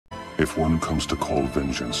If one comes to call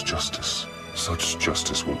vengeance justice, such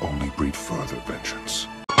justice will only breed further vengeance.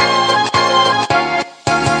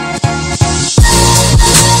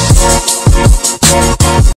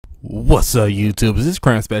 What's up, YouTube? This is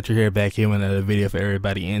CrownSpectro here, back here with another video for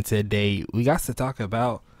everybody. And today we got to talk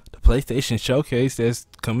about the PlayStation Showcase that's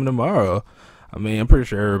coming tomorrow. I mean, I'm pretty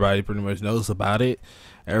sure everybody pretty much knows about it.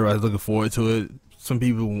 Everybody's looking forward to it. Some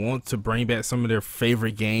people want to bring back some of their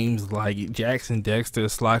favorite games like Jackson Dexter,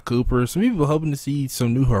 Sly Cooper. Some people hoping to see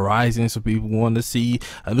some new Horizons. Some people want to see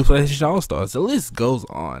a new PlayStation All-Stars. The list goes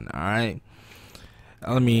on, alright?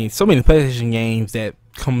 I mean, so many PlayStation games that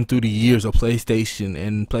come through the years of PlayStation,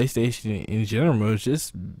 and PlayStation in general has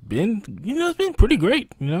just been, it's been pretty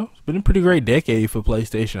great. It's been a pretty great decade for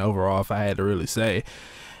PlayStation overall, if I had to really say.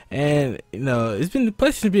 And it's been,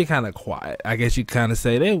 PlayStation been kind of quiet. I guess you kind of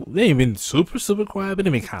say they ain't been super quiet, but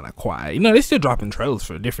they been kind of quiet. They still dropping trailers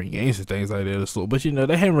for different games and things like that. So, but they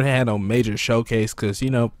haven't really had no major showcase because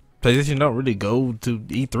PlayStation don't really go to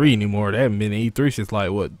E3 anymore. They haven't been to E3 since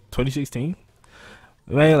like what, 2016?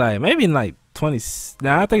 Maybe in like 20.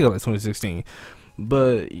 Nah, I think it was like 2016.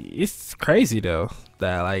 But it's crazy though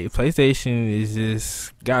that like PlayStation is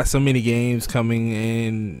just got so many games coming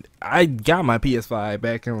in. I got my PS5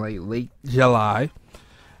 back in like late July,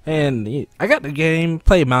 and I got the game,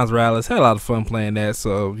 played Miles Morales, had a lot of fun playing that.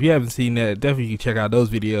 So if you haven't seen that, definitely check out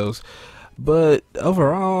those videos. But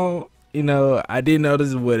overall, I did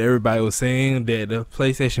notice what everybody was saying, that the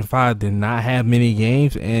PlayStation 5 did not have many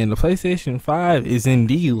games, and the PlayStation 5 is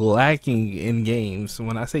indeed lacking in games.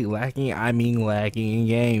 When I say lacking, I mean lacking in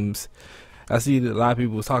games. I see that a lot of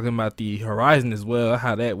people was talking about the Horizon as well,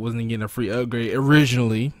 how that wasn't getting a free upgrade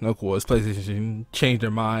originally. Of course, PlayStation changed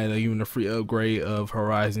their mind, even a free upgrade of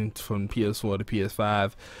Horizon from PS4 to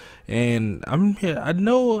PS5. And I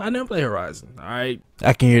know I never played Horizon. Alright,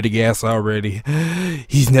 I can hear the gas already.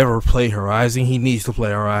 He's never played Horizon. He needs to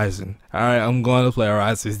play Horizon. Alright, I'm going to play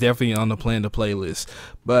Horizon. It's definitely on the plan to play list.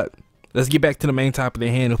 But let's get back to the main topic at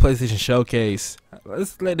hand, the PlayStation Showcase.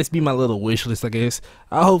 Let's let this be my little wish list, I guess.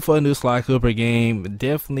 I hope for a new Sly Cooper game.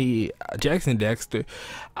 Definitely Jackson Dexter.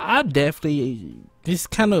 I definitely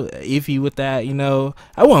just kind of iffy with that.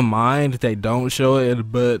 I wouldn't mind if they don't show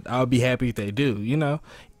it, but I'll be happy if they do.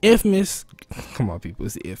 Infamous, come on people,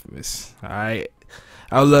 it's Infamous. Alright,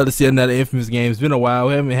 I would love to see another Infamous game. It's been a while.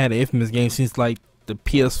 We haven't had an Infamous game since like the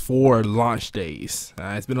PS4 launch days.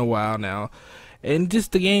 It's been a while now, and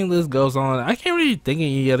just the game list goes on. I can't really think of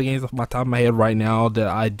any other games off my top of my head right now that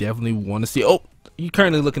I definitely want to see. Oh, you're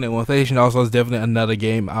currently looking at one. PlayStation also is definitely another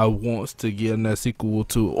game I want to get another sequel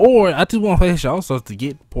to, or I just want PlayStation also to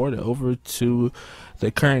get ported over to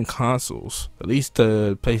the current consoles, at least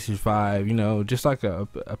the PlayStation 5. Just like a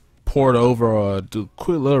port over or a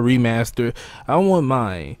quick little remaster. I wouldn't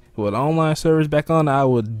mind. With online servers back on, I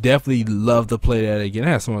would definitely love to play that again.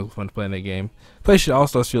 I had so much fun playing that game. PlayStation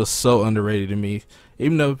also feels so underrated to me,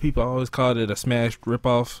 even though people always called it a Smash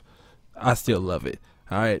ripoff. I still love it.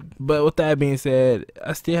 Alright, but with that being said,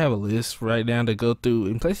 I still have a list right now to go through,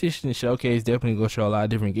 and PlayStation Showcase definitely gonna show a lot of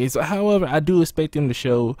different games. However, I do expect them to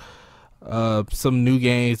show some new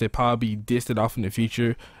games that probably distant off in the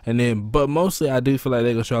future, but mostly I do feel like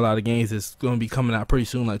they're gonna show a lot of games that's gonna be coming out pretty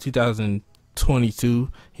soon, like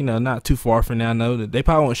 2022. Not too far from now. No, they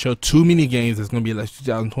probably won't show too many games that's gonna be like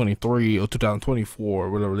 2023 or 2024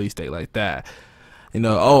 with a release date like that.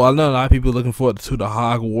 Oh, I know a lot of people looking forward to the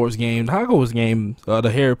Hogwarts game. The Hogwarts game, the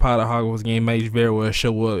Harry Potter Hogwarts game, may very well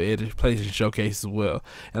show up at the PlayStation Showcase as well.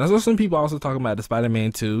 And I saw some people also talking about the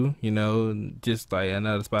Spider-Man 2, just like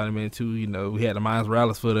another Spider-Man 2. We had the Miles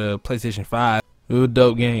Morales for the PlayStation 5. It was a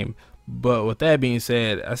dope game. But with that being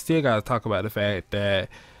said, I still got to talk about the fact that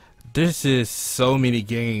there's just so many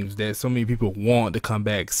games that so many people want to come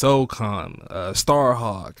back. SOCOM,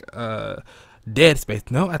 Starhawk, Dead Space.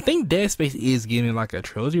 No, I think Dead Space is getting like a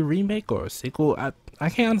trilogy remake or a sequel. I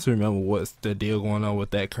can't honestly remember what's the deal going on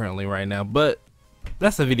with that currently right now, but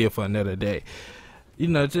that's a video for another day.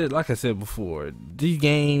 Just like I said before, these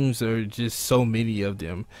games are just so many of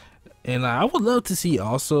them, and I would love to see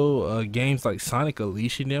also games like Sonic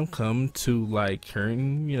Unleashed them come to like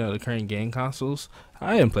current, the current game consoles.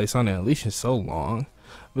 I haven't played Sonic Unleashed in so long.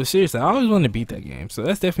 But seriously, I always want to beat that game, so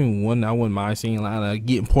that's definitely one I wouldn't mind seeing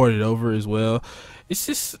getting ported over as well. It's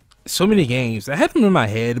just so many games. I had them in my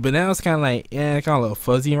head, but now it's kind of like, kind of a little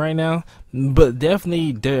fuzzy right now. But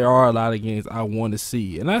definitely, there are a lot of games I want to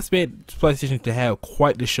see, and I expect PlayStation to have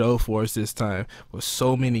quite the show for us this time, with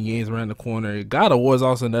so many games around the corner. God of War is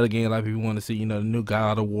also another game a lot of people want to see. The new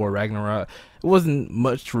God of War Ragnarok. It wasn't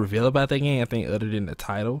much to reveal about that game, I think, other than the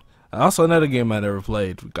title. Also, another game I never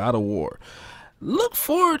played, God of War. look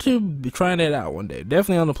forward to trying that out one day.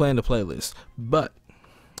 Definitely on the plan to playlist. But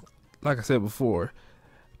like I said before,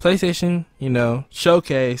 PlayStation,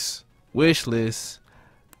 showcase, wish list.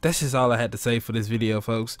 That's just all I had to say for this video,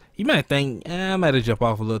 folks. You might think, I might have jumped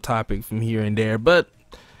off a little topic from here and there, but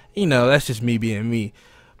that's just me being me.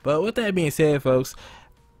 But with that being said, folks,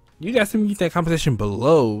 you guys leave that conversation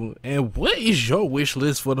below. And what is your wish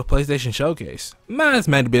list for the PlayStation Showcase? Mine's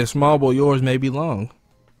might be a small, but yours may be long.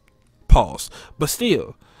 Pause. But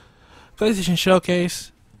still, PlayStation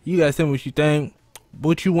Showcase, you guys tell me what you think.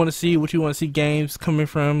 What you want to see, games coming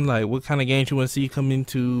from, like what kind of games you want to see come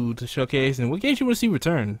into the showcase, and what games you want to see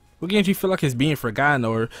return. What games you feel like is being forgotten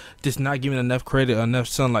or just not given enough credit or enough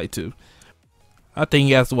sunlight to. I thank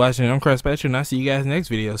you guys for watching. I'm CrownSpectro, and I'll see you guys next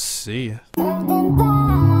video. See ya.